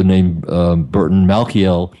author named Burton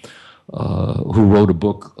Malkiel who wrote a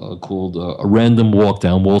book called A Random Walk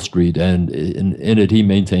Down Wall Street, and in it he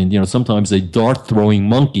maintained, you know, sometimes a dart-throwing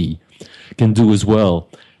monkey can do as well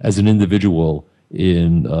as an individual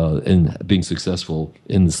in being successful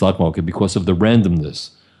in the stock market because of the randomness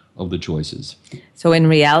of the choices. So in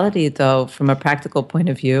reality, though, from a practical point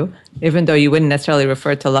of view, even though you wouldn't necessarily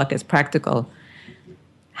refer to luck as practical,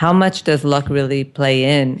 how much does luck really play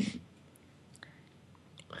in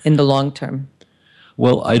the long term?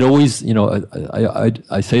 Well, I'd always, you know,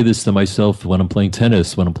 I say this to myself when I'm playing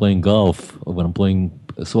tennis, when I'm playing golf, or when I'm playing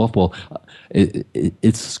softball.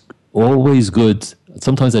 It's always good.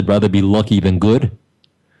 Sometimes I'd rather be lucky than good.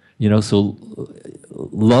 You know, so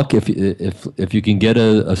luck, if you can get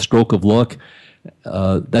a stroke of luck,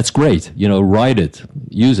 that's great. You know, ride it,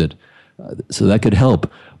 use it. So that could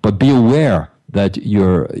help. But be aware that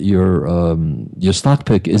your stock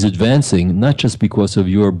pick is advancing not just because of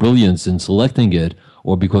your brilliance in selecting it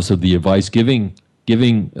or because of the advice given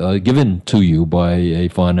to you by a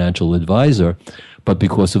financial advisor, but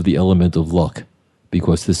because of the element of luck,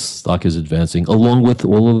 because this stock is advancing along with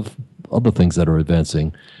all of other things that are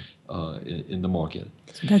advancing in the market.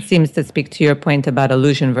 So that seems to speak to your point about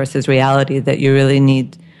illusion versus reality, that you really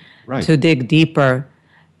need to dig deeper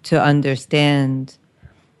to understand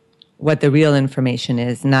what the real information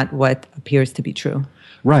is, not what appears to be true.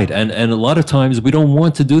 Right, and a lot of times we don't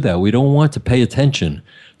want to do that. We don't want to pay attention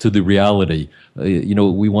to the reality.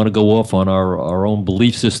 We want to go off on our own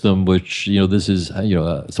belief system, which, this is,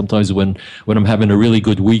 sometimes when I'm having a really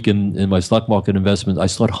good week in my stock market investment, I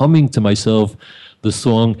start humming to myself the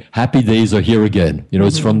song "Happy Days Are Here Again."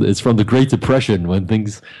 It's from the Great Depression, when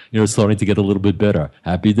things starting to get a little bit better.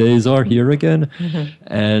 Happy days are here again,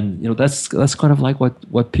 and that's kind of like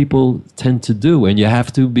what people tend to do, and you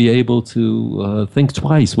have to be able to think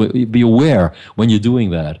twice, be aware when you're doing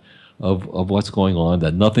that of what's going on,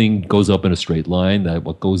 that nothing goes up in a straight line, that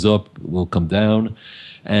what goes up will come down.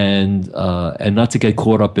 And not to get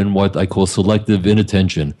caught up in what I call selective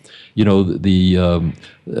inattention. Something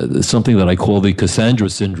that I call the Cassandra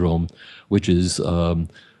syndrome, which is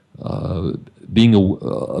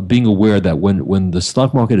being aware that when the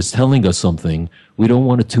stock market is telling us something, we don't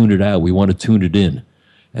want to tune it out. We want to tune it in.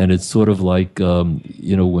 And it's sort of like, when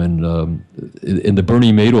in the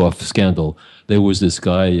Bernie Madoff scandal, there was this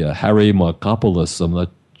guy, Harry Markopoulos, I'm not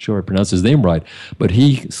sure I pronounced his name right, but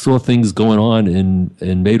he saw things going on in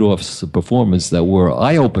Madoff's performance that were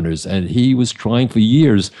eye-openers, and he was trying for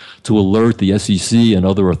years to alert the SEC and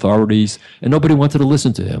other authorities, and nobody wanted to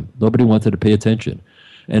listen to him. Nobody wanted to pay attention.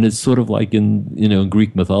 And it's sort of like in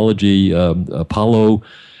Greek mythology, Apollo,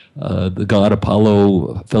 the god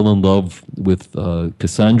Apollo fell in love with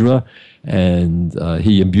Cassandra, and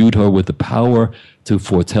he imbued her with the power to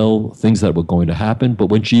foretell things that were going to happen. But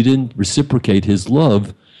when she didn't reciprocate his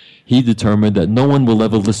love, he determined that no one will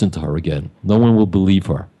ever listen to her again. No one will believe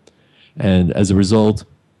her. And as a result,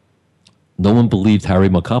 no one believed Harry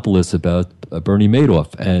Markopoulos about Bernie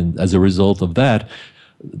Madoff. And as a result of that,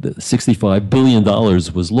 $65 billion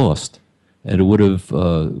was lost. And it would have,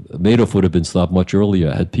 Madoff would have been stopped much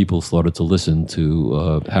earlier had people started to listen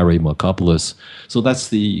to Harry Markopoulos. So that's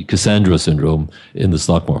the Cassandra syndrome in the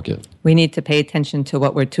stock market. We need to pay attention to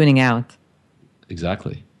what we're tuning out.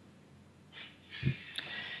 Exactly.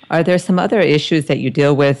 Are there some other issues that you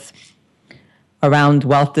deal with around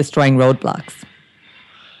wealth-destroying roadblocks?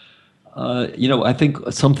 I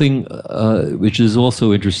think something which is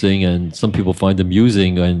also interesting, and some people find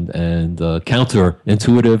amusing and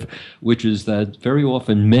counterintuitive, which is that very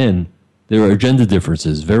often there are gender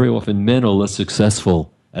differences. Very often men are less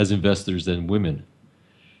successful as investors than women.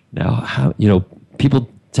 Now, people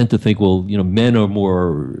tend to think, men are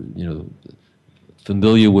more,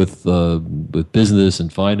 familiar with business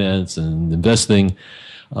and finance and investing.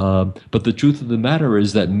 But the truth of the matter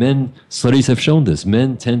is that studies have shown this,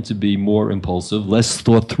 men tend to be more impulsive, less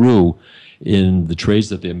thought through in the trades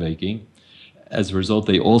that they're making. As a result,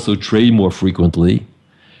 they also trade more frequently.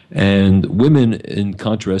 And women, in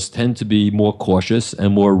contrast, tend to be more cautious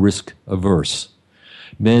and more risk averse.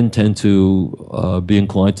 Men tend to be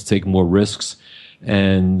inclined to take more risks,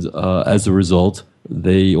 and as a result,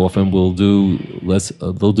 they often will do less.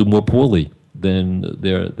 They'll do more poorly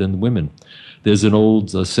than women. There's an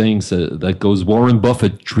old saying that goes, Warren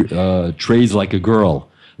Buffett trades like a girl.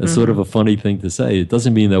 That's sort of a funny thing to say. It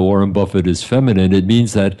doesn't mean that Warren Buffett is feminine. It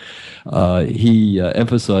means that he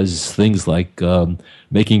emphasizes things like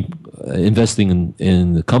investing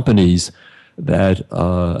in companies that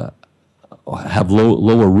have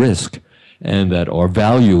lower risk and that are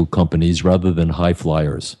value companies rather than high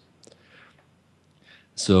flyers.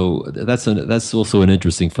 So that's also an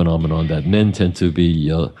interesting phenomenon, that men tend to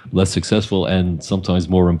be less successful and sometimes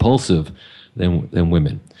more impulsive than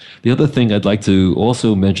women. The other thing I'd like to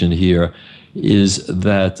also mention here is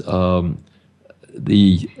that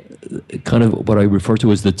the kind of what I refer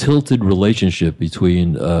to as the tilted relationship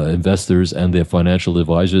between investors and their financial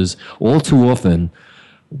advisors. All too often,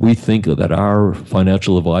 we think that our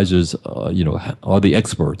financial advisors, are the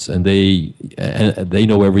experts, and they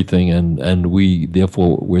know everything, and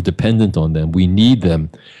we're dependent on them. We need them.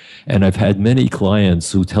 And I've had many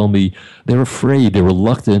clients who tell me they're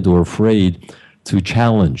reluctant or afraid to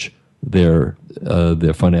challenge their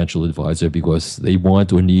financial advisor because they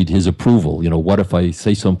want or need his approval. What if I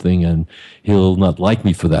say something and he'll not like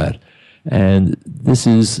me for that? And this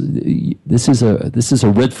is a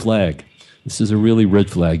red flag. This is a really red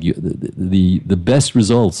flag. The best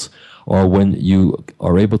results are when you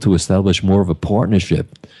are able to establish more of a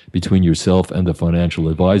partnership between yourself and the financial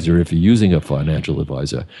advisor if you're using a financial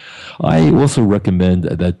advisor. I also recommend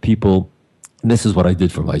that people, and this is what I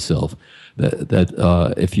did for myself, that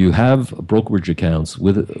if you have brokerage accounts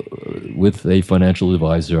with a financial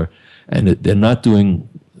advisor and they're not doing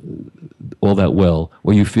all that well,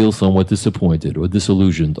 or you feel somewhat disappointed or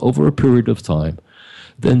disillusioned over a period of time,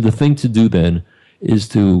 then the thing to do then is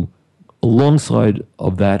to, alongside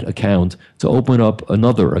of that account, to open up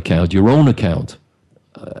another account, your own account,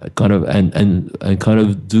 and kind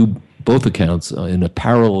of do both accounts in a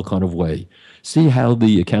parallel kind of way. See how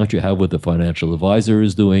the account you have with the financial advisor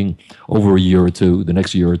is doing over a year or two, the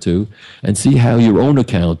next year or two, and see how your own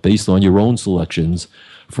account, based on your own selections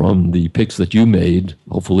from the picks that you made,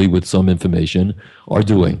 hopefully with some information, are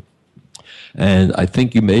doing. And I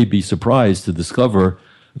think you may be surprised to discover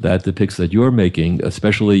that the picks that you're making,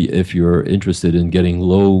 especially if you're interested in getting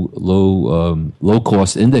low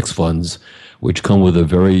cost index funds, which come with a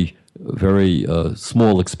very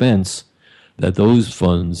small expense, that those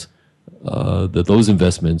funds, that those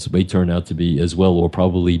investments may turn out to be as well or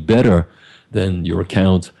probably better than your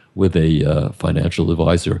account with a financial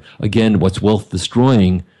advisor. Again, what's wealth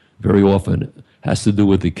destroying very often has to do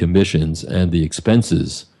with the commissions and the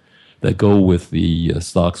expenses that go with the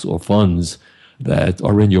stocks or funds that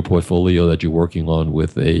are in your portfolio that you're working on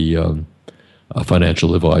with a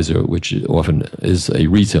financial advisor, which often is a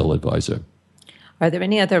retail advisor. Are there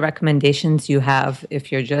any other recommendations you have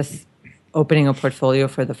if you're just opening a portfolio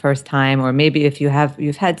for the first time, or maybe if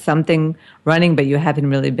you've had something running but you haven't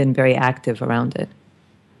really been very active around it?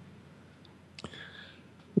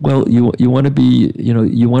 Well, you want to be,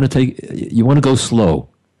 you want to go slow.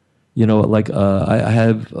 I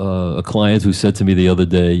have a client who said to me the other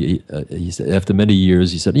day, he said, after many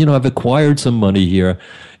years, he said, I've acquired some money here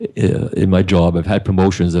in my job. I've had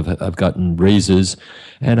promotions. I've gotten raises,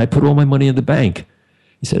 and I put all my money in the bank.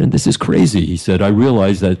 He said, and this is crazy. He said, I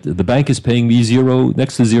realize that the bank is paying me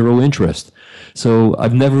next to zero interest. So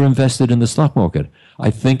I've never invested in the stock market.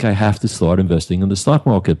 I think I have to start investing in the stock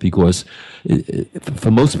market because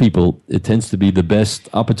for most people, it tends to be the best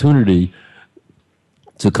opportunity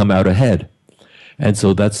to come out ahead. And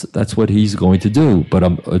so that's what he's going to do. But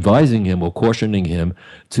I'm advising him or cautioning him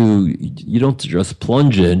you don't just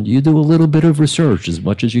plunge in, you do a little bit of research as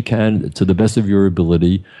much as you can to the best of your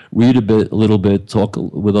ability, read a little bit, talk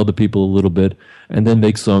with other people a little bit, and then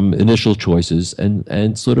make some initial choices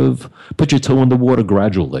and sort of put your toe in the water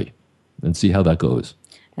gradually and see how that goes.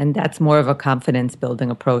 And that's more of a confidence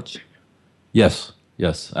building approach. Yes,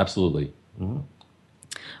 absolutely. Mm-hmm.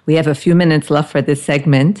 We have a few minutes left for this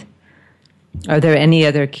segment. Are there any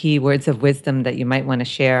other key words of wisdom that you might want to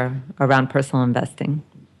share around personal investing?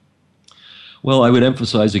 Well, I would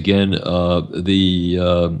emphasize again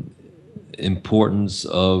the importance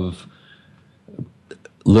of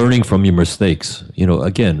learning from your mistakes.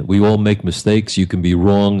 Again, we all make mistakes. You can be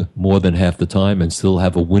wrong more than half the time and still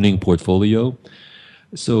have a winning portfolio.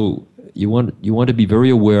 So you want to be very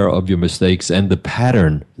aware of your mistakes and the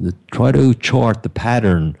pattern. Try to chart the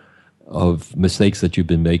pattern of mistakes that you've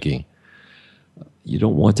been making. You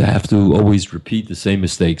don't want to have to always repeat the same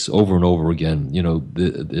mistakes over and over again.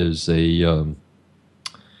 There's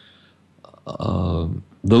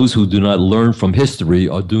those who do not learn from history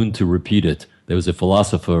are doomed to repeat it. There was a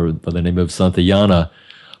philosopher by the name of Santayana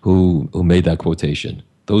who made that quotation.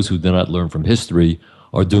 Those who do not learn from history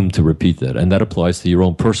are doomed to repeat that. And that applies to your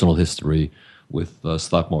own personal history with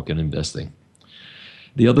stock market investing.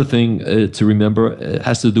 The other thing to remember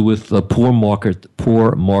has to do with poor market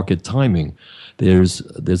timing. There's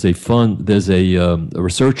a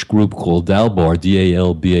research group called Dalbar,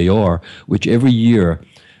 DALBAR, which every year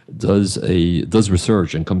does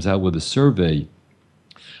research and comes out with a survey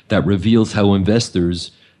that reveals how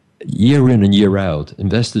investors, year in and year out,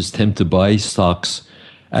 investors tend to buy stocks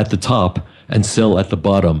at the top and sell at the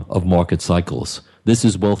bottom of market cycles. This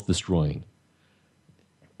is wealth destroying.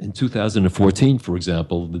 In 2014, for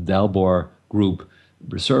example, the Dalbar Group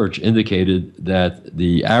research indicated that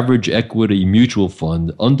the average equity mutual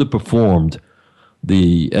fund underperformed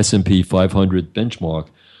the S&P 500 benchmark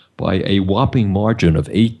by a whopping margin of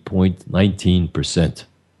 8.19%.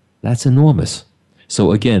 That's enormous.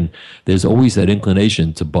 So again, there's always that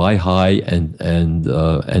inclination to buy high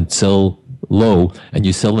and sell low, and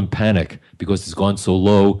you sell in panic because it's gone so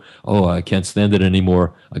low. Oh, I can't stand it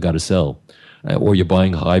anymore. I got to sell. Or you're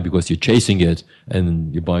buying high because you're chasing it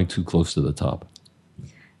and you're buying too close to the top.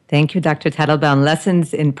 Thank you, Dr. Teitelbaum.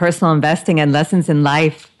 Lessons in personal investing and lessons in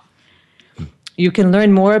life. You can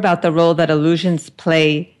learn more about the role that illusions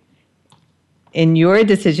play in your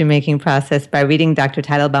decision-making process by reading Dr.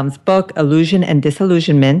 Teitelbaum's book, Illusion and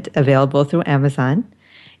Disillusionment, available through Amazon.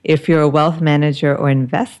 If you're a wealth manager or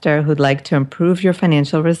investor who'd like to improve your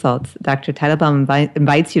financial results, Dr. Teitelbaum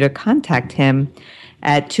invites you to contact him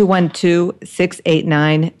at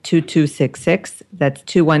 212-689-2266. That's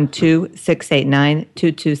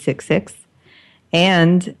 212-689-2266.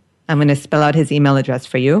 And I'm going to spell out his email address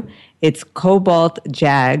for you. It's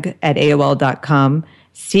cobaltjag@aol.com,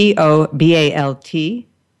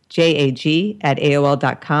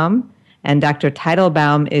 COBALTJAG@aol.com. And Dr.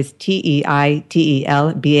 Teitelbaum is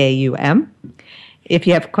TEITELBAUM. If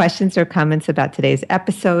you have questions or comments about today's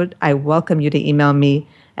episode, I welcome you to email me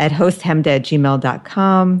at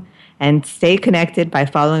hosthemda@gmail.com and stay connected by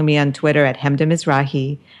following me on Twitter at Hemda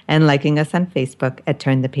Mizrahi and liking us on Facebook at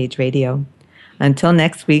Turn the Page Radio. Until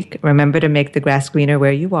next week, remember to make the grass greener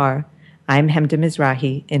where you are. I'm Hemda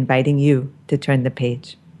Mizrahi, inviting you to turn the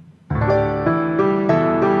page.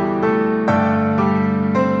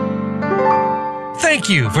 Thank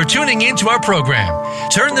you for tuning in to our program.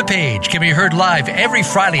 Turn the Page can be heard live every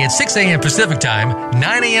Friday at 6 a.m. Pacific Time,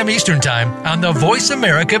 9 a.m. Eastern Time on the Voice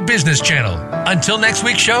America Business Channel. Until next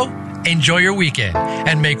week's show, enjoy your weekend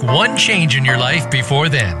and make one change in your life before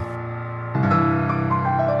then.